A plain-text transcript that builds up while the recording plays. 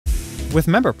With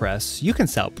MemberPress, you can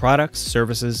sell products,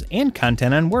 services, and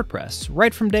content on WordPress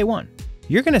right from day one.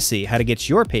 You're going to see how to get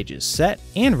your pages set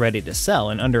and ready to sell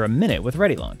in under a minute with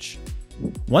ReadyLaunch.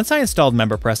 Once I installed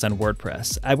MemberPress on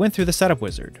WordPress, I went through the setup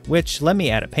wizard, which let me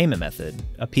add a payment method,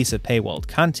 a piece of paywalled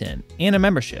content, and a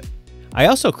membership. I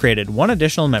also created one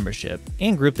additional membership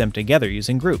and grouped them together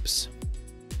using groups.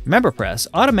 MemberPress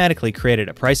automatically created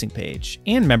a pricing page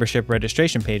and membership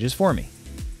registration pages for me.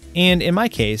 And in my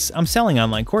case, I'm selling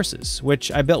online courses, which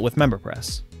I built with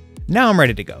MemberPress. Now I'm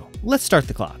ready to go. Let's start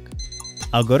the clock.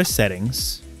 I'll go to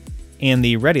Settings and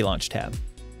the ReadyLaunch tab.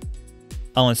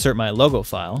 I'll insert my logo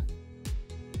file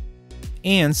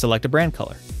and select a brand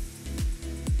color.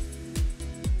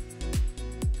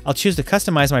 I'll choose to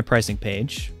customize my pricing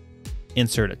page,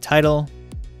 insert a title,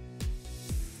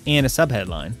 and a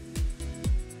subheadline,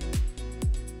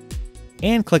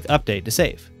 and click Update to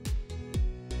save.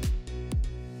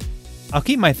 I'll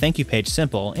keep my thank you page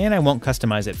simple and I won't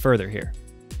customize it further here.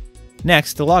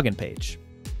 Next, the login page.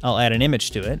 I'll add an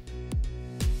image to it,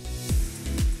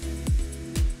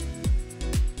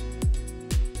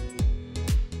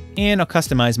 and I'll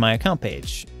customize my account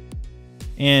page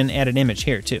and add an image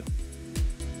here too.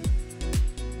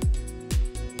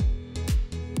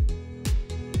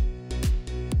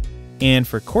 And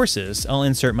for courses, I'll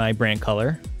insert my brand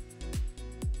color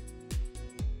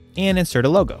and insert a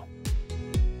logo.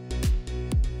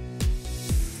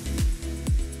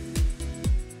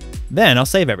 Then I'll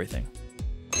save everything.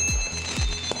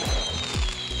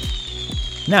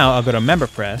 Now I'll go to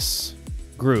MemberPress,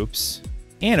 Groups,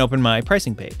 and open my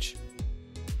pricing page.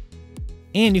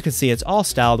 And you can see it's all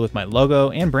styled with my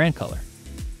logo and brand color.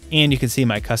 And you can see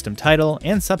my custom title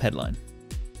and subheadline.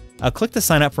 I'll click to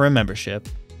sign up for a membership,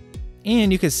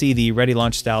 and you can see the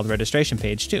ReadyLaunch styled registration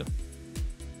page too.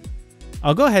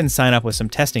 I'll go ahead and sign up with some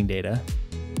testing data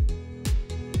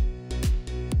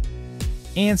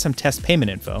and some test payment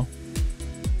info.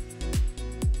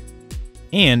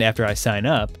 And after I sign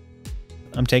up,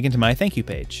 I'm taken to my thank you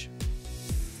page.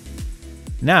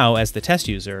 Now, as the test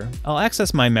user, I'll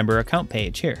access my member account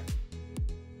page here.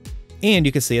 And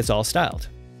you can see it's all styled.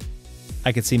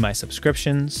 I can see my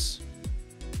subscriptions,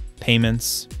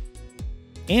 payments,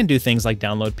 and do things like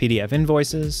download PDF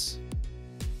invoices,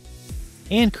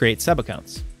 and create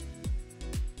sub-accounts.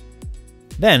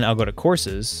 Then I'll go to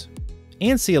Courses,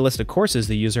 and see a list of courses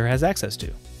the user has access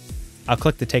to. I'll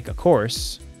click to take a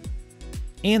course,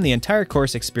 and the entire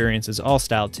course experience is all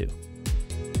styled too.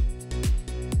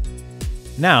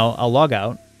 Now I'll log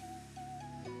out,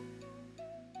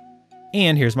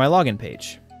 and here's my login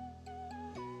page.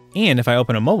 And if I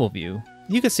open a mobile view,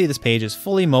 you can see this page is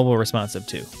fully mobile responsive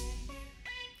too.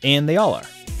 And they all are.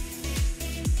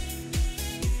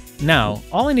 Now,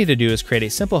 all I need to do is create a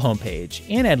simple homepage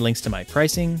and add links to my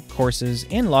pricing, courses,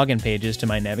 and login pages to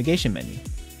my navigation menu.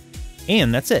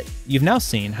 And that's it. You've now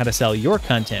seen how to sell your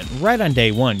content right on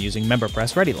day one using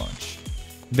MemberPress ReadyLaunch.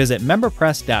 Visit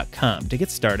MemberPress.com to get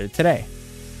started today.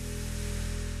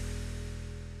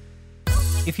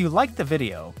 If you liked the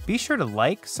video, be sure to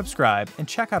like, subscribe, and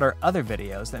check out our other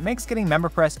videos that makes getting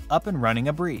MemberPress up and running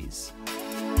a breeze.